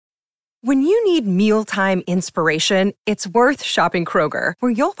When you need mealtime inspiration, it's worth shopping Kroger,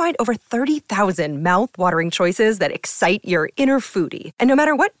 where you'll find over 30,000 mouth-watering choices that excite your inner foodie. And no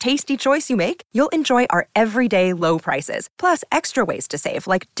matter what tasty choice you make, you'll enjoy our everyday low prices, plus extra ways to save,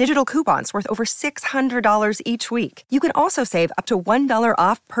 like digital coupons worth over $600 each week. You can also save up to $1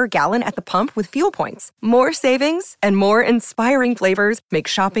 off per gallon at the pump with fuel points. More savings and more inspiring flavors make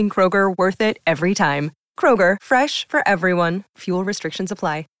shopping Kroger worth it every time. Kroger, fresh for everyone. Fuel restrictions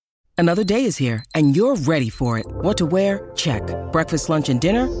apply. Another day is here, and you're ready for it. What to wear? Check. Breakfast, lunch, and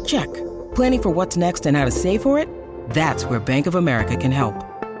dinner? Check. Planning for what's next and how to save for it? That's where Bank of America can help.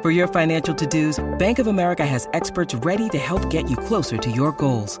 For your financial to-dos, Bank of America has experts ready to help get you closer to your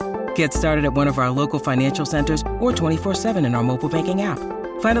goals. Get started at one of our local financial centers or 24/7 in our mobile banking app.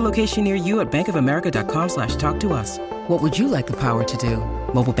 Find a location near you at bankofamerica.com/talktous. What would you like the power to do?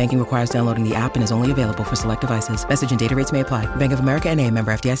 Mobile banking requires downloading the app and is only available for select devices. Message and data rates may apply. Bank of America N.A.,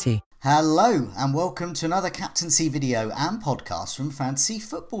 member FDIC. Hello and welcome to another captaincy video and podcast from Fantasy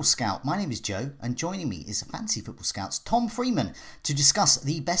Football Scout. My name is Joe and joining me is Fantasy Football Scout's Tom Freeman to discuss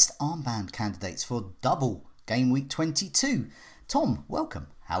the best armband candidates for double game week 22. Tom, welcome.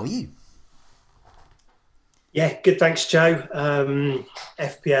 How are you? Yeah, good. Thanks, Joe.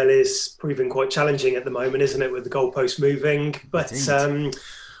 FPL is proving quite challenging at the moment, isn't it, with the goalpost moving? But we've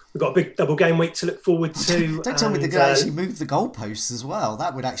got a big double game week to look forward to. Don't tell me they're going to actually move the goalposts as well.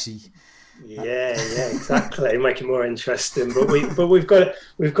 That would actually... Yeah, exactly. Make it more interesting. But we've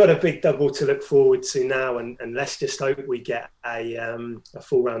got a big double to look forward to now, and let's just hope we get a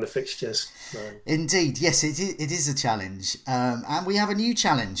full round of fixtures. Indeed, yes, it is a challenge, and we have a new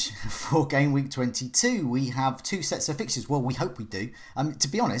challenge for game week 22. We have two sets of fixtures. Well, we hope we do. To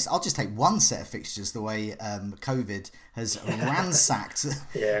be honest, I'll just take one set of fixtures. The way COVID has ransacked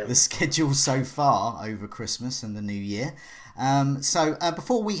the schedule so far over Christmas and the New Year. So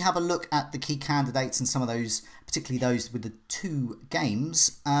before we have a look at the key candidates and some of those, particularly those with the two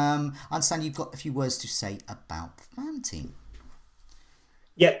games, I understand you've got a few words to say about the fan team.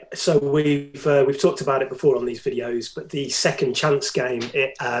 Yeah, so we've talked about it before on these videos, but the second chance game,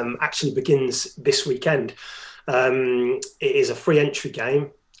 it actually begins this weekend. It is a free entry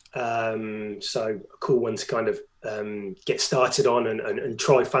game, so a cool one to kind of get started on and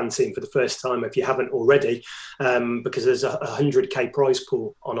try fantasy for the first time if you haven't already, because there's a 100k prize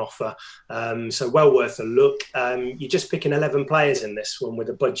pool on offer, so well worth a look. You're just picking 11 players in this one with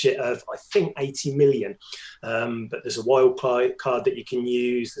a budget of I think 80 million, but there's a wild card that you can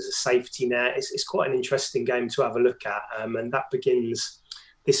use, there's a safety net. It's quite an interesting game to have a look at, and that begins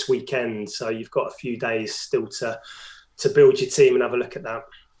this weekend, so you've got a few days still to build your team and have a look at that.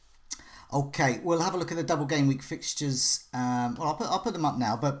 Okay, we'll have a look at the double game week fixtures. I'll put them up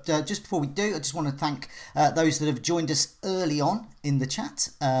now, but just before we do, I just want to thank those that have joined us early on in the chat.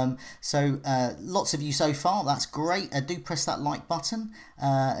 So lots of you so far, that's great. Do press that like button.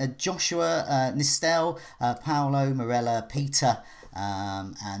 Joshua, Nistel, Paolo, Morella, Peter,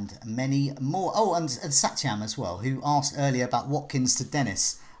 and many more. Oh, and Satyam as well, who asked earlier about Watkins to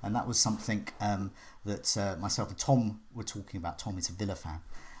Dennis, and that was something that myself and Tom were talking about. Tom is a Villa fan.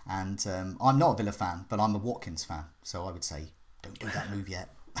 And I'm not a Villa fan, but I'm a Watkins fan. So I would say, don't do that move yet.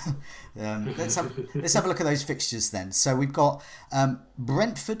 Let's have a look at those fixtures then. So we've got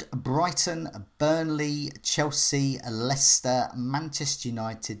Brentford, Brighton, Burnley, Chelsea, Leicester, Manchester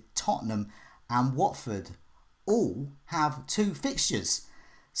United, Tottenham and Watford all have two fixtures.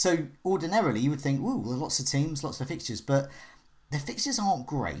 So ordinarily you would think, ooh, lots of teams, lots of fixtures, but the fixtures aren't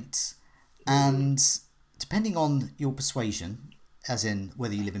great. And depending on your persuasion, as in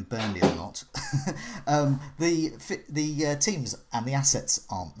whether you live in Burnley or not, the teams and the assets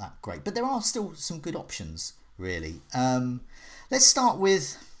aren't that great. But there are still some good options, really. Let's start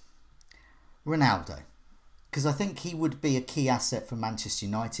with Ronaldo, because I think he would be a key asset for Manchester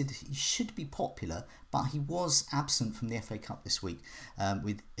United. He should be popular, but he was absent from the FA Cup this week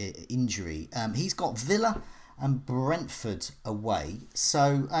with injury. He's got Villa and Brentford away.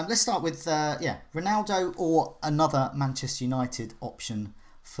 So let's start with Ronaldo or another Manchester United option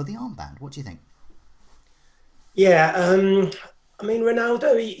for the armband. What do you think? Yeah, I mean,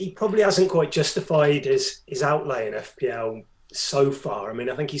 Ronaldo, he probably hasn't quite justified his outlay in FPL so far. I mean,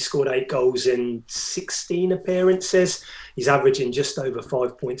 I think he scored 8 goals in 16 appearances. He's averaging just over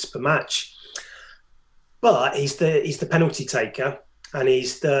 5 points per match. But he's the penalty taker. And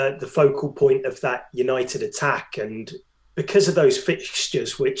he's the focal point of that United attack. And because of those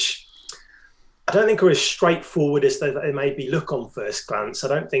fixtures, which I don't think are as straightforward as they maybe look on first glance, I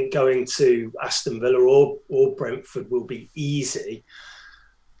don't think going to Aston Villa or Brentford will be easy.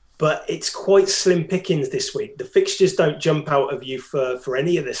 but it's quite slim pickings this week. The fixtures don't jump out of you for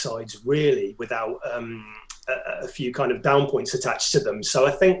any of the sides really, without a few kind of down points attached to them. So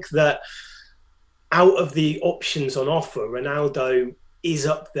I think that out of the options on offer, Ronaldo is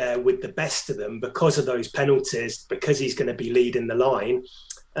up there with the best of them because of those penalties, because he's going to be leading the line.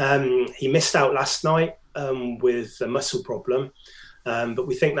 He missed out last night with a muscle problem, but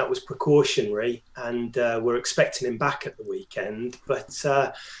we think that was precautionary, and we're expecting him back at the weekend. But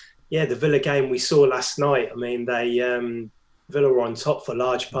the Villa game we saw last night, I mean, Villa were on top for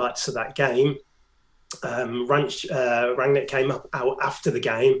large parts of that game. Rangnick came out after the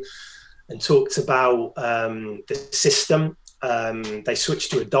game and talked about the system. They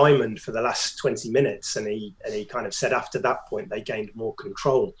switched to a diamond for the last 20 minutes, and he kind of said after that point they gained more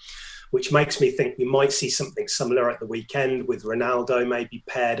control, which makes me think we might see something similar at the weekend, with Ronaldo maybe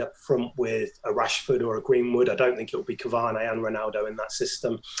paired up front with a Rashford or a Greenwood. I don't think it'll be Cavani and Ronaldo in that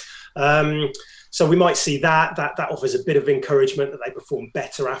system. So we might see that offers a bit of encouragement that they performed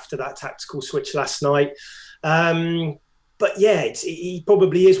better after that tactical switch last night. But yeah, he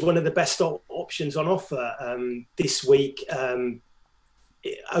probably is one of the best options on offer this week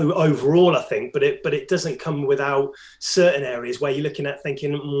overall, I think. But it doesn't come without certain areas where you're looking at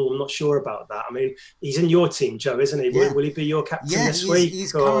thinking, I'm not sure about that. I mean, he's in your team, Joe, isn't he? Yeah. Will he be your captain this week?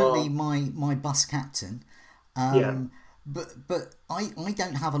 He's currently my bus captain. But I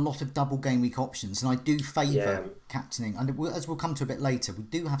don't have a lot of double game week options, and I do favour captaining. And as we'll come to a bit later, we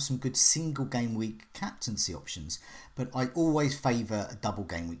do have some good single game week captaincy options, but I always favour a double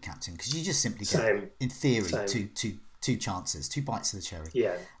game week captain because you just simply get, in theory, two chances, 2 bites of the cherry.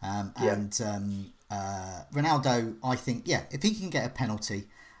 Ronaldo, I think, if he can get a penalty,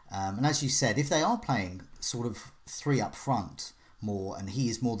 and as you said, if they are playing sort of 3 up front more and he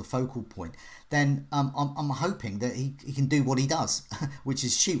is more the focal point, then I'm hoping that he can do what he does, which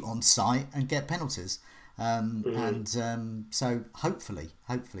is shoot on sight and get penalties. So hopefully.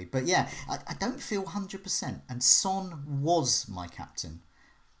 But yeah, I don't feel 100%. And Son was my captain.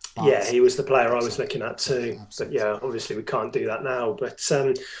 He was the player I was looking at too. Absolutely. But yeah, obviously we can't do that now. But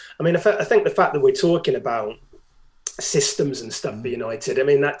I mean, I think the fact that we're talking about systems and stuff for United, I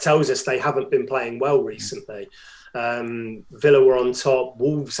mean, that tells us they haven't been playing well recently. Villa were on top.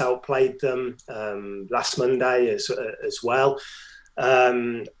 Wolves outplayed them last Monday as well.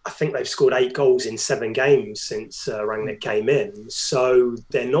 I think they've scored 8 goals in 7 games since Rangnick came in, so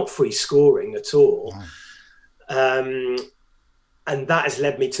they're not free scoring at all. And that has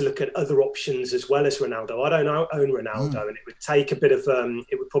led me to look at other options as well as Ronaldo. I don't own Ronaldo, and it would take a bit of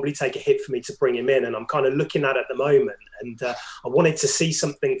it would probably take a hit for me to bring him in. And I'm kind of looking at the moment, and I wanted to see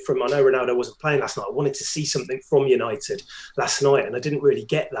something from. I know Ronaldo wasn't playing last night. I wanted to see something from United last night, and I didn't really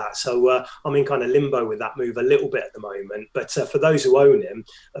get that. So I'm in kind of limbo with that move a little bit at the moment. But for those who own him,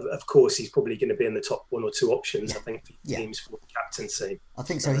 of course, he's probably going to be in the top 1 or 2 options. I think for teams for captaincy. I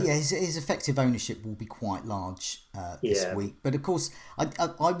think so. Yeah, his effective ownership will be quite large this week. But of course,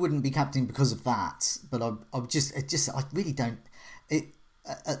 I wouldn't be captaining because of that. But I really don't.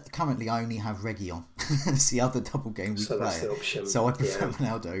 Currently, I only have Reggie on. It's the other double game week player. So I prefer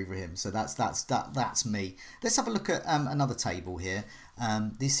Ronaldo over him. So that's me. Let's have a look at another table here.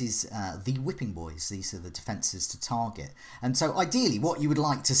 This is the Whipping Boys. These are the defences to target. And so ideally what you would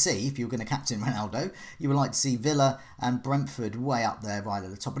like to see, if you were going to captain Ronaldo, you would like to see Villa and Brentford way up there right at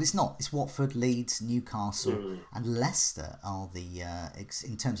the top. But it's not. It's Watford, Leeds, Newcastle and Leicester are the,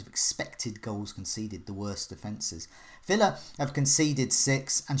 in terms of expected goals conceded, the worst defences. Villa have conceded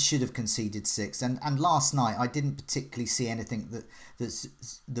 6 and should have conceded 6. And last night I didn't particularly see anything that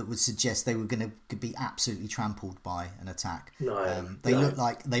would suggest they were going to be absolutely trampled by an attack. They look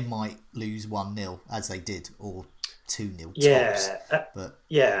like they might lose 1-0 as they did, or 2-0 tops.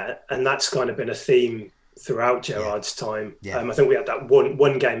 And that's kind of been a theme throughout Gerrard's time. I think we had that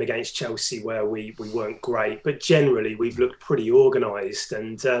one game against Chelsea where we weren't great, but generally we've looked pretty organised,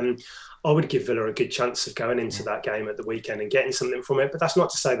 and I would give Villa a good chance of going into that game at the weekend and getting something from it. But that's not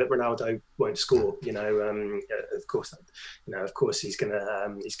to say that Ronaldo won't score. Of course, he's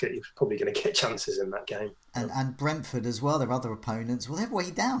probably going to get chances in that game. And Brentford as well, their other opponents, well, they're way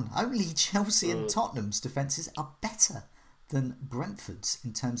down. Only Chelsea and Tottenham's defences are better than Brentford's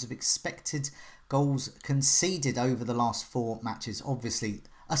in terms of expected goals conceded over the last 4 matches. Obviously,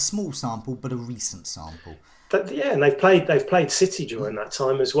 a small sample, but a recent sample. And they've played City during that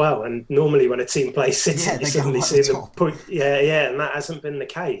time as well. And normally when a team plays City, you suddenly see them put, and that hasn't been the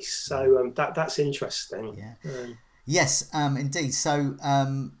case. So that's interesting. Yes, indeed. So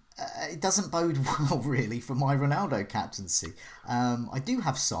it doesn't bode well really for my Ronaldo captaincy. I do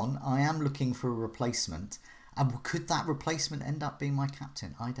have Son. I am looking for a replacement. And could that replacement end up being my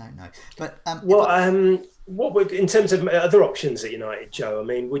captain? I don't know. But what would, in terms of other options at United, Joe? I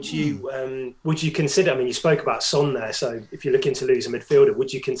mean, would you consider? I mean, you spoke about Son there. So if you're looking to lose a midfielder,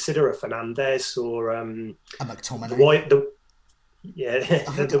 would you consider a Fernandes or a McTominay?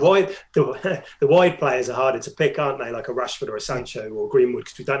 The wide players are harder to pick, aren't they? Like a Rashford or a Sancho or Greenwood,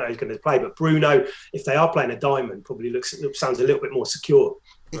 because we don't know who's going to play. But Bruno, if they are playing a diamond, probably sounds a little bit more secure.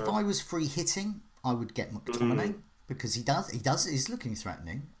 If I was free hitting, I would get McTominay because he's looking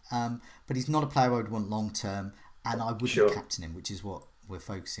threatening, but he's not a player I would want long term, and I wouldn't captain him, which is what we're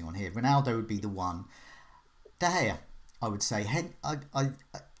focusing on here. Ronaldo would be the one. De Gea, I would say.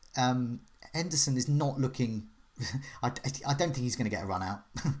 Henderson is not looking. I don't think he's going to get a run out.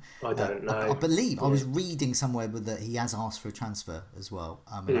 I don't know. I believe I was reading somewhere that he has asked for a transfer as well.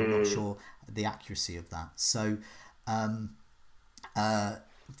 I'm not sure the accuracy of that. So,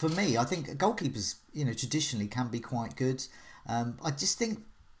 for me, I think goalkeepers, traditionally can be quite good. I just think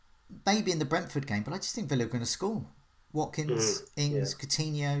maybe in the Brentford game, but I just think Villa are going to score. Watkins, Ings,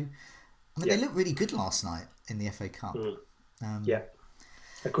 Coutinho. I mean, they looked really good last night in the FA Cup.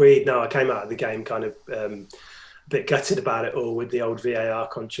 Agreed. No, I came out of the game kind of a bit gutted about it all with the old VAR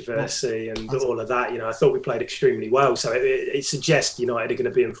controversy and all of that. I thought we played extremely well. So it suggests United are going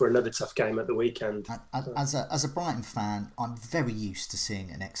to be in for another tough game at the weekend. As a Brighton fan, I'm very used to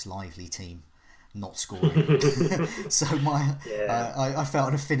seeing an ex-Lively team not scoring. So I felt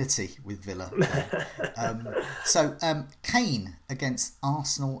an affinity with Villa. Kane against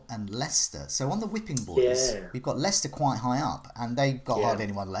Arsenal and Leicester. So on the whipping boys, we've got Leicester quite high up, and they've got hardly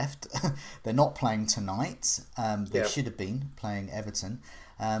anyone left. They're not playing tonight. They should have been playing Everton,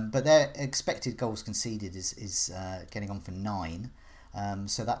 but their expected goals conceded is getting on for 9.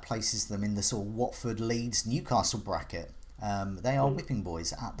 So that places them in the sort of Watford, Leeds, Newcastle bracket. They are whipping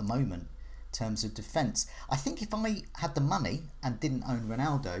boys at the moment. Terms of defence, I think if I had the money and didn't own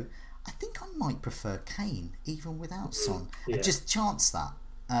Ronaldo, I think I might prefer Kane even without Son. And just chance that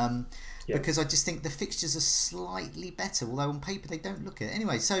because I just think the fixtures are slightly better, although on paper they don't look it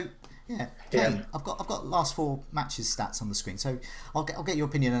anyway. So Kane. I've got last 4 matches stats on the screen, so I'll get your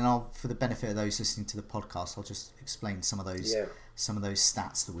opinion, and for the benefit of those listening to the podcast, I'll just explain some of those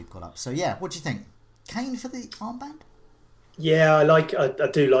stats that we've got up. So what do you think? Kane for the armband? Yeah, I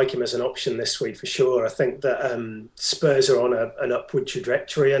do like him as an option this week for sure. I think that Spurs are on an upward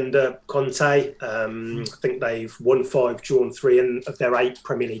trajectory under Conte. I think they've won 5, drawn 3, and of their 8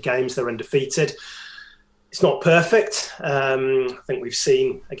 Premier League games, they're undefeated. It's not perfect. I think we've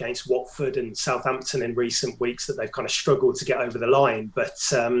seen against Watford and Southampton in recent weeks that they've kind of struggled to get over the line. But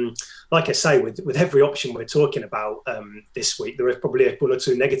like I say, with every option we're talking about this week, there are probably 1 or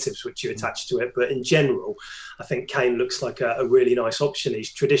 2 negatives which you attach to it. But in general, I think Kane looks like a really nice option.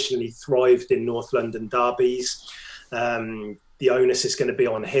 He's traditionally thrived in North London derbies. The onus is going to be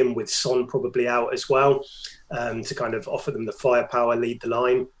on him, with Son probably out as well, to kind of offer them the firepower, lead the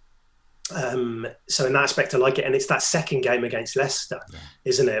line. So in that aspect, I like it. And it's that second game against Leicester,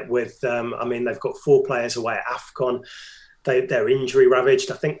 isn't it? With, they've got 4 players away at AFCON. They're injury ravaged.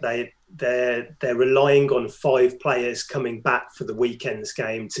 I think they're relying on 5 players coming back for the weekend's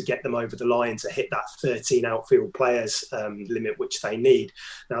game to get them over the line to hit that 13 outfield players limit which they need.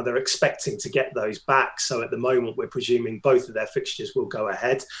 Now they're expecting to get those back, so at the moment we're presuming both of their fixtures will go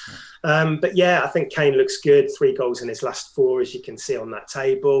ahead. But I think Kane looks good. 3 goals in his last 4, as you can see on that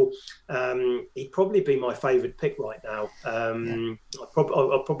table. He'd probably be my favoured pick right now. I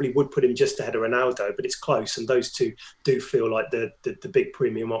probably would put him just ahead of Ronaldo, but it's close, and those 2 do feel like the big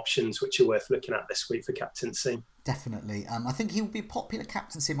premium options which are worth looking at this week for captaincy. Definitely. I think he will be a popular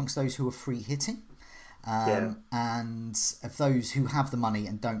captaincy amongst those who are free hitting. And of those who have the money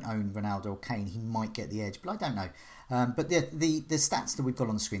and don't own Ronaldo or Kane, he might get the edge, but I don't know. But the stats that we've got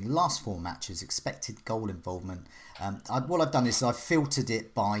on the screen, the last 4 matches, expected goal involvement, what I've done is I've filtered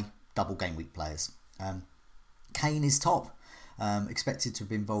it by double game week players. Kane is top, expected to have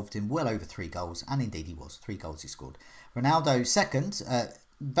been involved in well over 3 goals, and indeed he was. 3 goals he scored. Ronaldo second,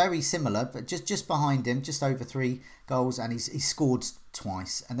 very similar, but just behind him, just over 3 goals, and he's scored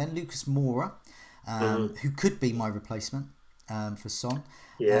twice. And then Lucas Moura, who could be my replacement for Son.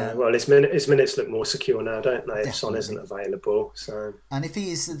 Well, his minutes look more secure now, don't they? If Son isn't available. So, and if he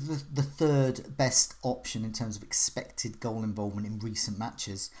is the 3rd best option in terms of expected goal involvement in recent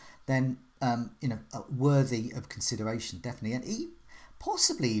matches, then worthy of consideration, definitely, and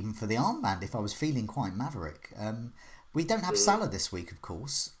possibly even for the armband if I was feeling quite maverick. We don't have Salah this week, of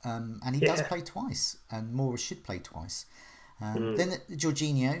course, and he does play twice, and Moura should play twice. Then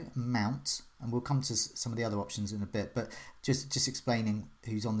Jorginho, Mount, and we'll come to some of the other options in a bit, but just explaining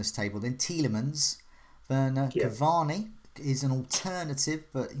who's on this table. Then Tielemans, Yeah. Cavani is an alternative,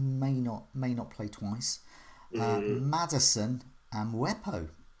 but he may not play twice. Maddison and Mwepu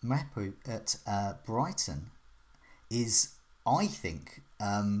at Brighton is, I think,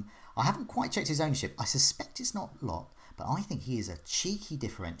 I haven't quite checked his ownership. I suspect it's not a lot, but I think he is a cheeky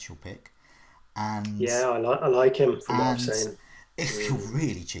differential pick. And yeah, I like him from what I've seen. If you're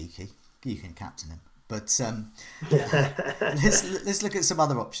really cheeky, you can captain him. But let's look at some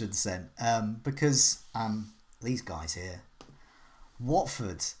other options then, because these guys here,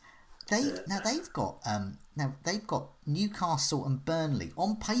 Watford, they've got Newcastle and Burnley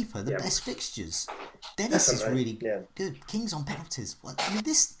on paper the best fixtures. Dennis is really good. King's on penalties. Well, I mean,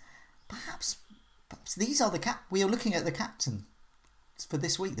 this perhaps these are we are looking at the captain for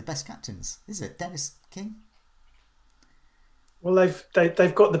this week. The best captains, is it Dennis, King? Well,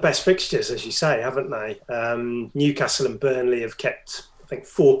 they've got the best fixtures, as you say, haven't they? Newcastle and Burnley have kept, I think,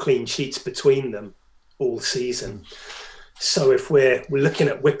 4 clean sheets between them all season. So if we're looking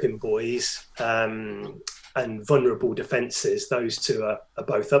at whipping boys and vulnerable defences, those two are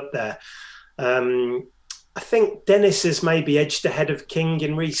both up there. I think Dennis has maybe edged ahead of King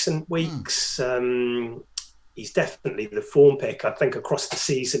in recent weeks. He's definitely the form pick. I think across the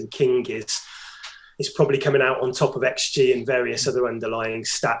season, King is probably coming out on top of XG and various other underlying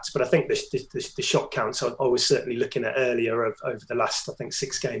stats. But I think the shot counts I was certainly looking at earlier over the last, I think,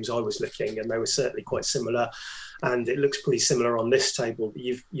 6 games I was looking, and they were certainly quite similar. And it looks pretty similar on this table that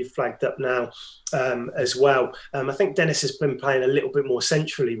you've flagged up now as well. I think Dennis has been playing a little bit more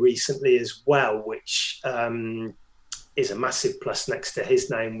centrally recently as well, which is a massive plus next to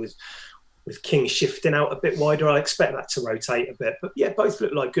his name with King shifting out a bit wider. I expect that to rotate a bit. But yeah, both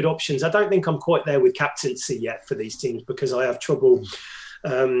look like good options. I don't think I'm quite there with captaincy yet for these teams because I have trouble.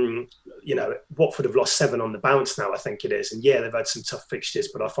 Watford have lost 7 on the bounce now, I think it is. And yeah, they've had some tough fixtures,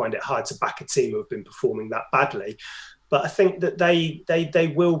 but I find it hard to back a team who have been performing that badly. But I think that they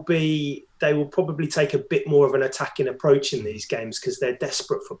will probably take a bit more of an attacking approach in these games because they're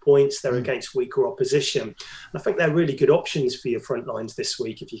desperate for points. They're against weaker opposition. And I think they're really good options for your front lines this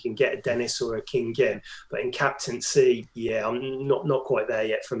week if you can get a Dennis or a King in. But in captaincy, yeah, I'm not quite there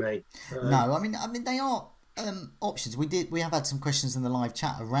yet for me. No, I mean they are options. We have had some questions in the live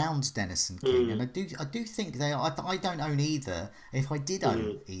chat around Dennis and King, and I do think they are. I don't own either. If I did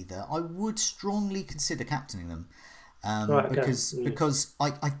own either, I would strongly consider captaining them. Because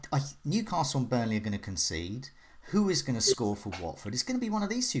Newcastle and Burnley are going to concede. Who is going to score for Watford? It's going to be one of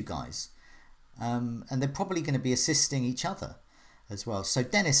these two guys, and they're probably going to be assisting each other as well. So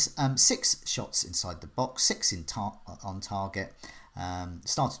Dennis, 6 shots inside the box, 6 on target.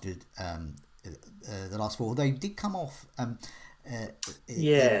 Started the last 4, although he did come off in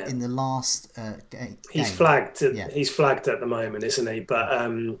the last game. He's flagged. He's flagged at the moment, isn't he? But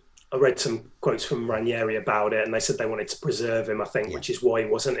I read some quotes from Ranieri about it, and they said they wanted to preserve him, I think, which is why he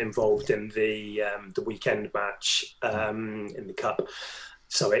wasn't involved in the weekend match in the Cup.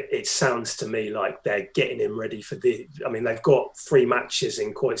 So it sounds to me like they're getting him ready for they've got 3 matches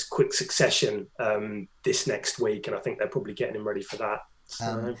in quite quick succession this next week, and I think they're probably getting him ready for that.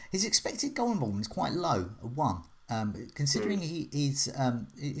 So. His expected goal involvement is quite low, at 1. Considering he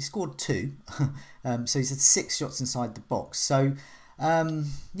scored 2, so he's had 6 shots inside the box. So.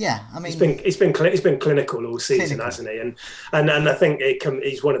 He's been clinical all season, hasn't he? And I think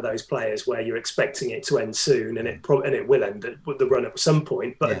he's one of those players where you're expecting it to end soon, and it will end at the run at some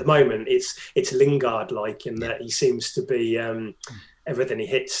point. But at the moment, it's Lingard-like in that he seems to be everything he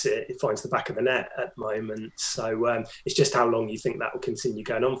hits, it finds the back of the net at the moment. So it's just how long you think that will continue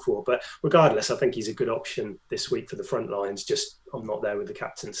going on for. But regardless, I think he's a good option this week for the front lines. Just I'm not there with the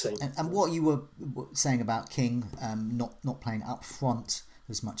captaincy. And what you were saying about King not playing up front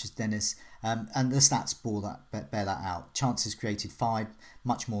as much as Dennis, and the stats bear that out. Chances created 5,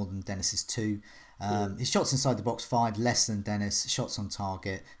 much more than Dennis's 2. His shots inside the box 5, less than Dennis. Shots on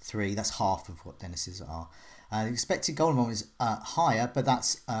target 3. That's half of what Dennis's are. The expected goal involvement is higher, but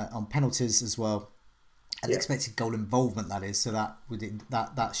that's on penalties as well. And expected goal involvement, that is, so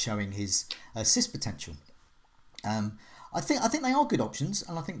that's showing his assist potential. I think they are good options,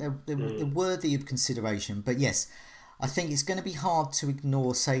 and I think they're worthy of consideration. But yes, I think it's going to be hard to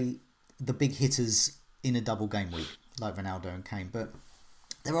ignore, say, the big hitters in a double game week like Ronaldo and Kane. But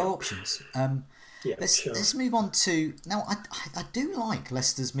there are options. Let's move on to now. I do like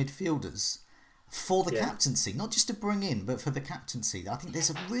Leicester's midfielders for the captaincy, not just to bring in, but for the captaincy. I think there's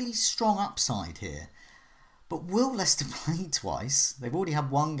a really strong upside here. But will Leicester play twice? They've already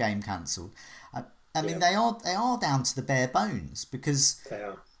had 1 game cancelled. I mean, they are down to the bare bones because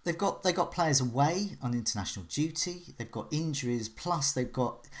They've got players away on international duty. They've got injuries, plus they've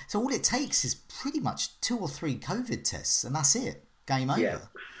got, so all it takes is pretty much 2 or 3 COVID tests, and that's it. Game over.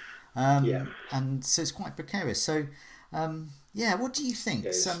 And so it's quite precarious. So what do you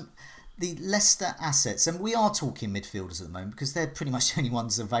think? So the Leicester assets, and we are talking midfielders at the moment because they're pretty much the only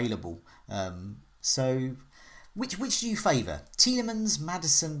ones available. So which do you favour? Tielemans,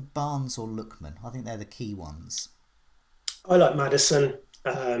 Maddison, Barnes, or Lookman? I think they're the key ones. I like Maddison.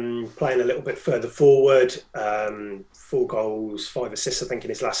 Playing a little bit further forward, 4 goals, 5 assists, I think, in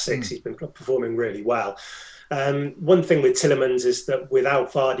his last 6. He's been performing really well. One thing with Tielemans is that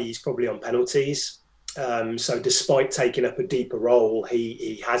without Vardy, he's probably on penalties. So despite taking up a deeper role,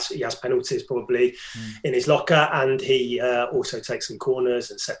 he has penalties probably in his locker, and he also takes some corners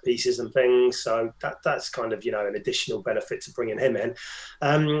and set pieces and things. So that's kind of, an additional benefit to bringing him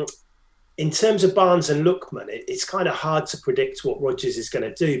in. In terms of Barnes and Lookman, it's kind of hard to predict what Rodgers is going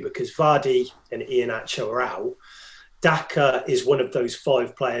to do because Vardy and Iheanacho are out. Daka is one of those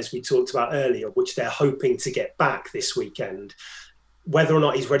 5 players we talked about earlier, which they're hoping to get back this weekend. Whether or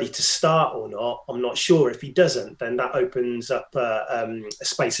not he's ready to start or not, I'm not sure. If he doesn't, then that opens up a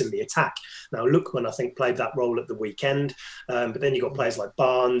space in the attack. Now, Lookman, I think, played that role at the weekend. But then you've got players like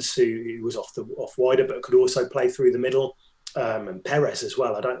Barnes, who was off wider, but could also play through the middle. And Perez as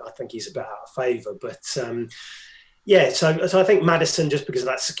well. I think he's a bit out of favour, but so I think Maddison, just because of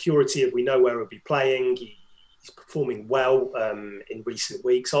that security of we know where he'll be playing, he's performing well in recent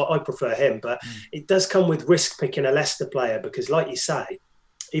weeks. I prefer him, but it does come with risk picking a Leicester player because, like you say,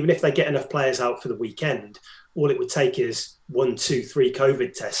 even if they get enough players out for the weekend, all it would take is 1, 2, 3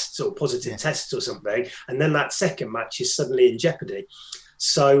 COVID tests or positive tests or something, and then that second match is suddenly in jeopardy.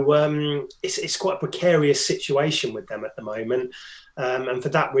 So it's quite a precarious situation with them at the moment. And for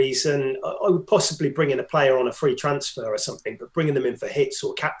that reason, I would possibly bring in a player on a free transfer or something, but bringing them in for hits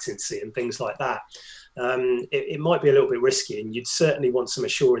or captaincy and things like that, it might be a little bit risky. And you'd certainly want some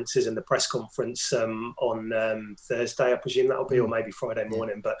assurances in the press conference on Thursday, I presume that'll be, or maybe Friday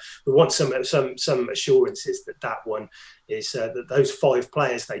morning. But we want some assurances that one is that those 5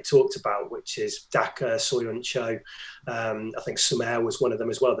 players they talked about, which is Daka, Soyuncu, I think Sumer was one of them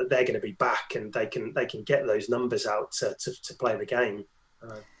as well, that they're going to be back and they can get those numbers out to play the game.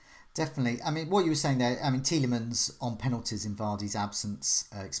 Definitely. I mean, what you were saying there, Tielemans on penalties in Vardy's absence,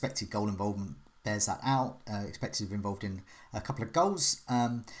 expected goal involvement bears that out, expected to be involved in a couple of goals.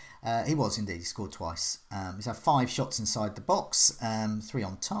 He was indeed, he scored twice. He's had 5 shots inside the box, 3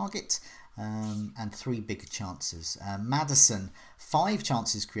 on target, and 3 bigger chances. Maddison, 5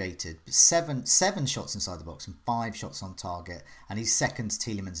 chances created, 7 shots inside the box and 5 shots on target, and he's second to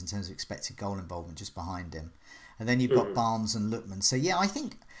Tielemans in terms of expected goal involvement, just behind him. And then you've got Barnes and Lookman. So I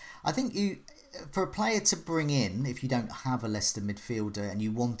think you, for a player to bring in, if you don't have a Leicester midfielder and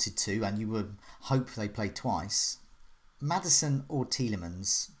you wanted to, and you would hope they play twice, Maddison or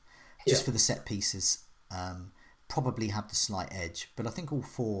Tielemans, just for the set pieces, probably have the slight edge. But I think all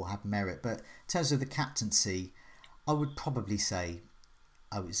 4 have merit. But in terms of the captaincy, I would probably say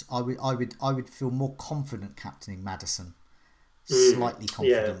I would feel more confident captaining Maddison, slightly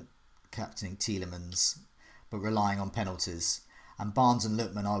confident captaining Tielemans, but relying on penalties. And Barnes and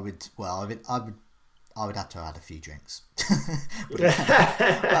Lookman, I would have to add a few drinks. but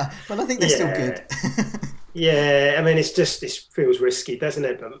I think they're still good. It feels risky, doesn't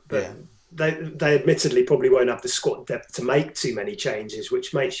it? But they admittedly probably won't have the squad depth to make too many changes,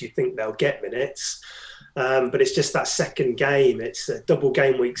 which makes you think they'll get minutes. But it's just that second game. It's double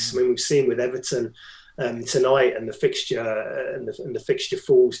game weeks. I mean, we've seen with Everton tonight, and the fixture and the fixture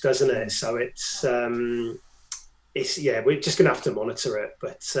falls, doesn't it? So we're just going to have to monitor it,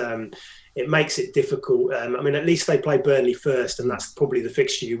 but it makes it difficult. At least they play Burnley first, and that's probably the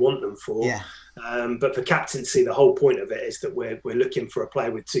fixture you want them for. But for captaincy, the whole point of it is that we're looking for a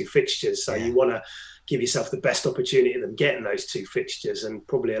player with 2 fixtures. So you want to give yourself the best opportunity of them getting those 2 fixtures, and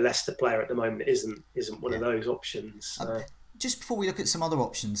probably a Leicester player at the moment isn't one of those options. Just before we look at some other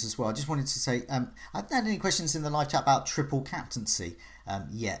options as well, I just wanted to say I haven't had any questions in the live chat about triple captaincy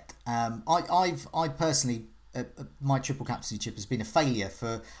yet. I personally. My triple captaincy chip has been a failure.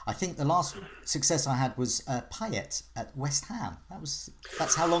 I think the last success I had was Payet at West Ham.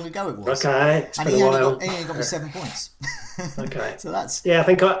 That's how long ago it was. Okay, and he only got me 7 points. Okay, so that's I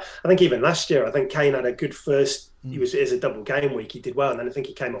think even last year, I think Kane had a good first. It was a double game week. He did well, and then I think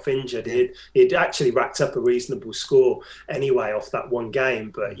he came off injured. Yeah. He'd actually racked up a reasonable score anyway off that one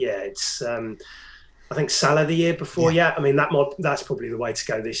game. But it's. I think Salah the year before. Yeah, I mean that's probably the way to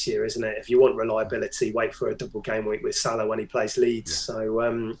go this year, isn't it? If you want reliability, wait for a double game week with Salah when he plays Leeds. So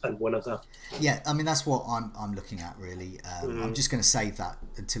and one other. Yeah, I mean that's what I'm looking at really. I'm just going to save that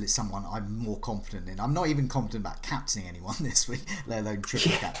until it's someone I'm more confident in. I'm not even confident about captaining anyone this week, let alone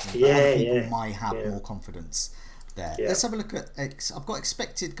triple captain. But other people might have more confidence there. Let's have a look at. I've got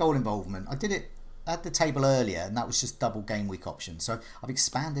expected goal involvement. I did it at the table earlier, and that was just double game week option. So I've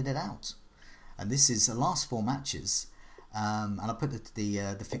expanded it out. And this is the last 4 matches, and I'll put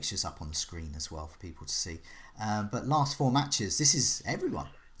the fixtures up on the screen as well for people to see. But last 4 matches, this is everyone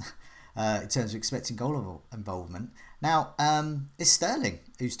in terms of expecting goal involvement. Now, it's Sterling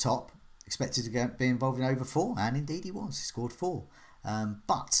who's top, expected to be involved in over 4, and indeed he was. He scored 4.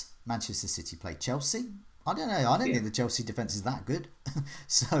 But Manchester City played Chelsea. I don't know. I don't think the Chelsea defence is that good.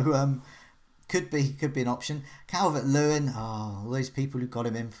 So could be an option. Calvert-Lewin, all those people who got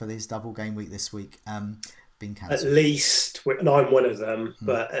him in for this double game week this week, been cancelled. At least, and I'm one of them,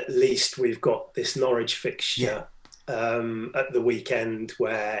 but at least we've got this Norwich fixture at the weekend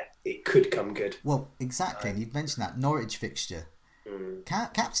where it could come good. Well, exactly. And you've mentioned that Norwich fixture.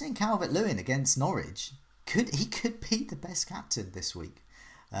 Captaining Calvert-Lewin against Norwich, could be the best captain this week.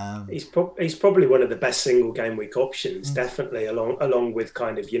 He's probably one of the best single game week options, definitely along with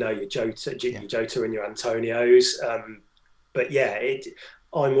kind of your Jota and your Antonios. But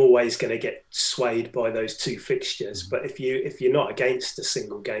I'm always going to get swayed by those 2 fixtures. But if you're not against a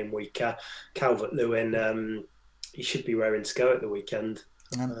single game week, Calvert-Lewin, he should be raring to go at the weekend.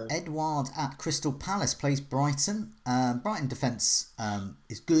 Edouard at Crystal Palace plays Brighton. Brighton defence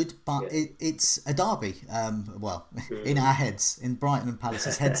is good, but it's a derby. In our heads, in Brighton and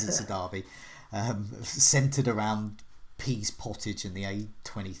Palace's heads, it's a derby centred around Pease Pottage and the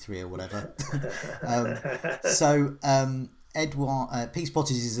A23 or whatever. Edouard, Pease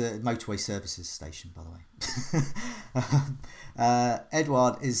Pottage is a motorway services station, by the way.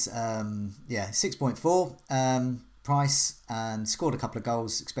 Edouard is 6.4. Price, and scored a couple of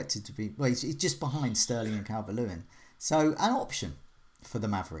goals, expected to be he's just behind Sterling and Calvert-Lewin, so an option for the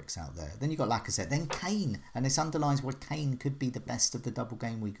Mavericks out there. Then you've got Lacazette, then Kane, and this underlines why Kane could be the best of the double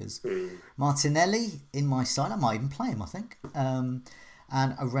game weekers. Martinelli in my side, I might even play him, I think, and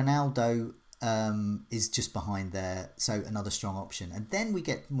a Ronaldo is just behind there, so another strong option. And then we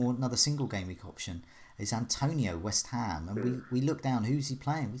get another single game week option is Antonio, West Ham, and we look down, who's he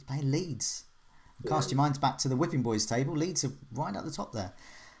playing? He's playing Leeds. Cast your minds back to the Whipping Boys table. Leeds are right at the top there.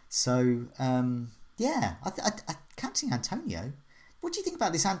 So, captain Antonio. What do you think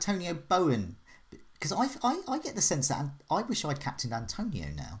about this Antonio Bowen? Because I get the sense that I wish I'd captained Antonio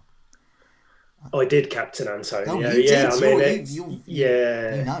now. I did captain Antonio. Oh, you did? You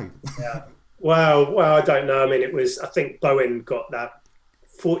know. Yeah. Well, I don't know. I mean, I think Bowen got that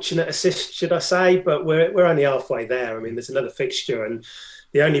fortunate assist, should I say? But we're only halfway there. I mean, there's another fixture, and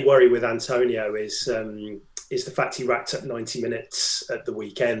the only worry with Antonio is the fact he racked up 90 minutes at the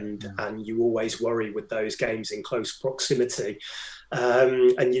weekend, and you always worry with those games in close proximity.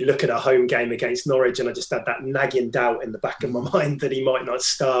 And you look at a home game against Norwich, and I just had that nagging doubt in the back of my mind that he might not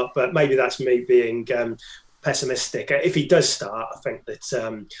start. But maybe that's me being pessimistic. If he does start, I think he's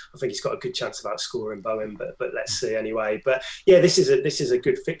got a good chance of outscoring Bowen. But let's see anyway. But yeah, this is a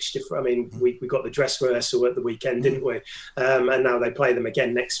good fixture. We got the dress rehearsal at the weekend, didn't we? And now they play them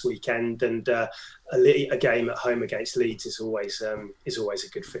again next weekend. And a game at home against Leeds is always a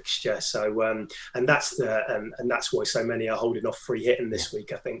good fixture. So and that's why so many are holding off free hitting this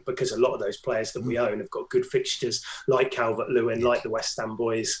week. I think because a lot of those players that we own have got good fixtures, like Calvert-Lewin, like the West Ham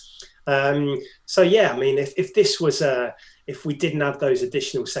boys. So yeah, I mean, if we didn't have those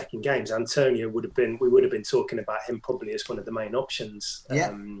additional second games, Antonio we would have been talking about him probably as one of the main options.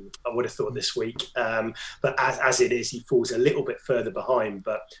 I would have thought this week. But as it is, he falls a little bit further behind,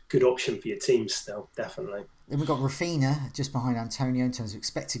 but good option for your team still, definitely. Then we've got Rafinha just behind Antonio in terms of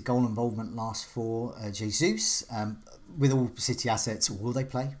expected goal involvement last for Jesus. With all City assets, will they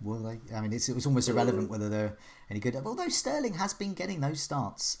play? Will they? I mean, it was almost irrelevant whether they're any good. Although Sterling has been getting those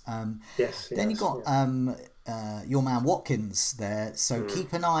starts. Then you've got your man Watkins there. So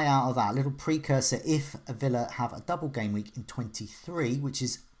keep an eye out of that. A little precursor if Villa have a double game week in 23, which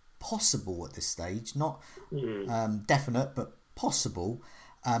is possible at this stage. Not definite, but possible.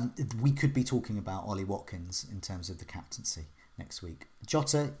 We could be talking about Ollie Watkins in terms of the captaincy next week.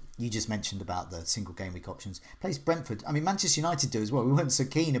 Jota, you just mentioned about the single game week options. Plays Brentford. I mean, Manchester United do as well. We weren't so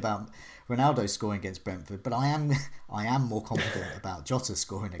keen about Ronaldo scoring against Brentford, but I am more confident about Jota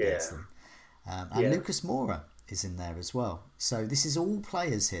scoring against them. And Lucas Moura is in there as well. So this is all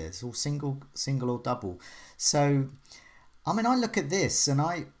players here. It's all single or double. So, I mean, I look at this and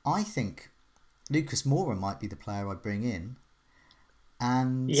I think Lucas Moura might be the player I bring in.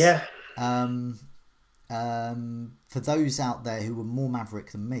 And yeah, for those out there who are more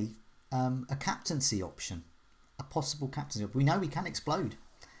maverick than me, a captaincy option, a possible captaincy option. We know we can explode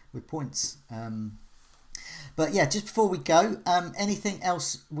with points. But yeah, just before we go, anything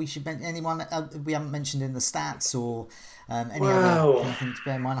else we should mention? Anyone we haven't mentioned in the stats, or anything to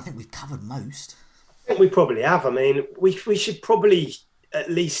bear in mind? I think we've covered most. I think we probably have. I mean, we should probably at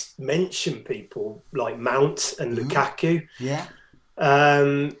least mention people like Mount and Lukaku. Yeah.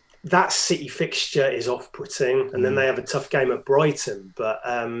 That City fixture is off-putting, and then they have a tough game at Brighton. But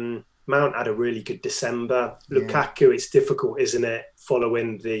Mount had a really good December. Lukaku, it's difficult, isn't it?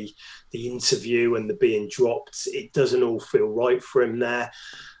 Following the interview and the being dropped, it doesn't all feel right for him there.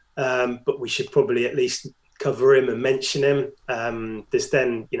 But we should probably at least cover him and mention him. There's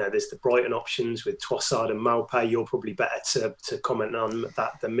the Brighton options with Trossard and Maupay. You're probably better to comment on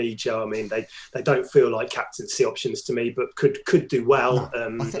that than me, Joe. I mean, they don't feel like captaincy options to me, but could do well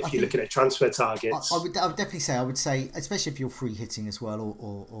if you're looking at transfer targets. I would definitely say, especially if you're free hitting as well,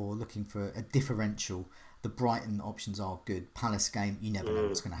 or looking for a differential, the Brighton options are good. Palace game, you never know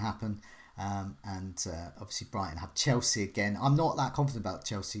what's going to happen. And obviously Brighton have Chelsea again. I'm not that confident about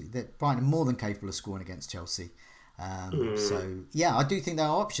Chelsea. Brighton are more than capable of scoring against Chelsea. So yeah, I do think there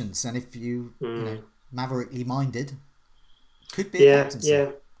are options. And if you maverickly minded, could be a captaincy. Yeah.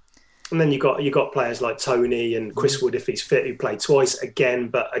 And then you got players like Tony and Chris Wood if he's fit, who played twice again.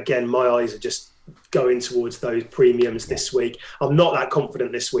 But again, my eyes are just going towards those premiums this week. I'm not that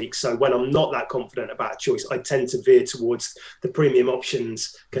confident this week. So when I'm not that confident about a choice, I tend to veer towards the premium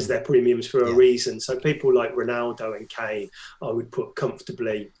options because they're premiums for a reason. So people like Ronaldo and Kane, I would put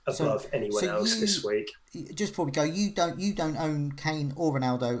comfortably above anyone else this week. Just before we go, you don't own Kane or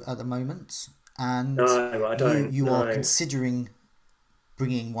Ronaldo at the moment, and no, I don't. You are considering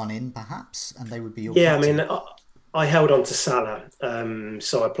bringing one in, perhaps, and they would be your captain. I mean, I held on to Salah,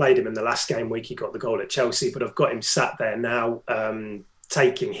 so I played him in the last game week. He got the goal at Chelsea, but I've got him sat there now.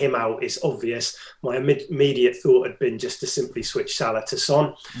 Taking him out is obvious. My immediate thought had been just to simply switch Salah to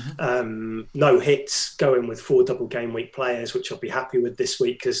Son. No hits, going with 4 double game week players, which I'll be happy with this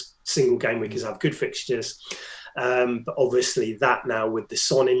week because single game weekers have good fixtures. But obviously that now with the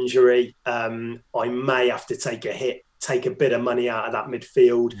Son injury, I may have to take a hit, take a bit of money out of that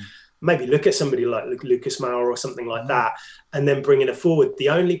midfield. Maybe look at somebody like Lucas Moura or something like that, and then bringing it forward. The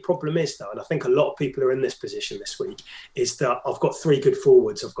only problem is, though, and I think a lot of people are in this position this week, is that I've got 3 good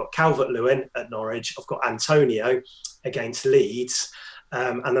forwards. I've got Calvert-Lewin at Norwich, I've got Antonio against Leeds,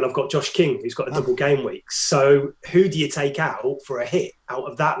 and then I've got Josh King, who's got a double game week. So who do you take out for a hit out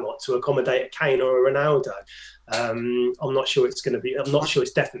of that lot to accommodate a Kane or a Ronaldo? I'm not sure it's going to be. I'm not sure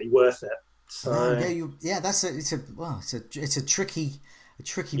it's definitely worth it. So it's a tricky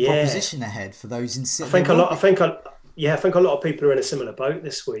proposition ahead for those in City. I think a lot of people are in a similar boat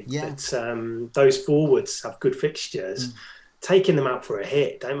this week. Yeah. But those forwards have good fixtures. Taking them out for a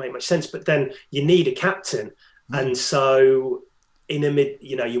hit don't make much sense. But then you need a captain, and so in a mid,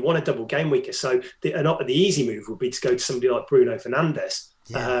 you want a double game weeker. So the easy move would be to go to somebody like Bruno Fernandes,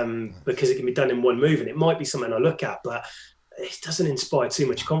 because it can be done in one move, and it might be something I look at, but it doesn't inspire too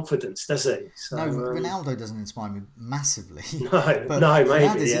much confidence, does it? So, no, Ronaldo doesn't inspire me massively. No, but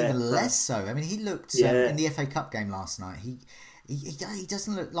maybe even less so. I mean, he looked in the FA Cup game last night. He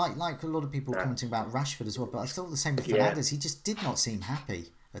doesn't look like a lot of people commenting about Rashford as well. But I thought the same with Fernandes. He just did not seem happy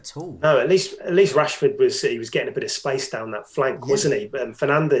at all. No, at least Rashford was getting a bit of space down that flank, wasn't he?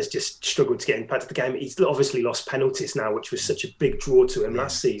 Fernandes just struggled to get impact of the game. He's obviously lost penalties now, which was such a big draw to him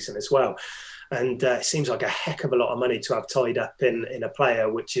last season as well. And it seems like a heck of a lot of money to have tied up in a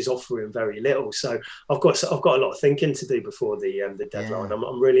player which is offering very little. So I've got a lot of thinking to do before the deadline. Yeah.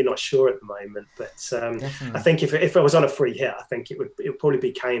 I'm really not sure at the moment, but I think if I was on a free hit, I think it would probably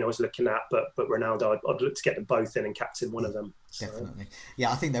be Kane I was looking at, but Ronaldo, I'd look to get them both in and captain one of them. So. Definitely, yeah.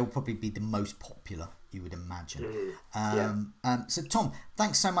 I think they will probably be the most popular, you would imagine. So Tom,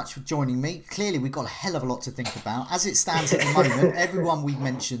 thanks so much for joining me. Clearly we've got a hell of a lot to think about. As it stands at the moment, everyone we've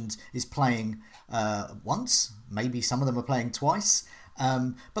mentioned is playing once, maybe some of them are playing twice.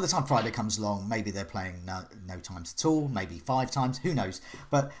 By the time Friday comes along, maybe they're playing no times at all, maybe 5 times, who knows.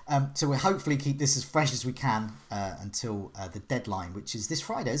 But so we'll hopefully keep this as fresh as we can until the deadline, which is this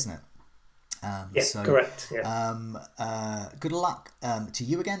Friday, isn't it? Correct. Yeah. Good luck to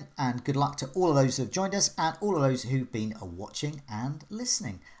you again, and good luck to all of those who have joined us and all of those who've been watching and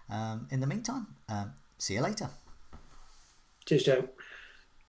listening. In the meantime, see you later. Cheers, Joe.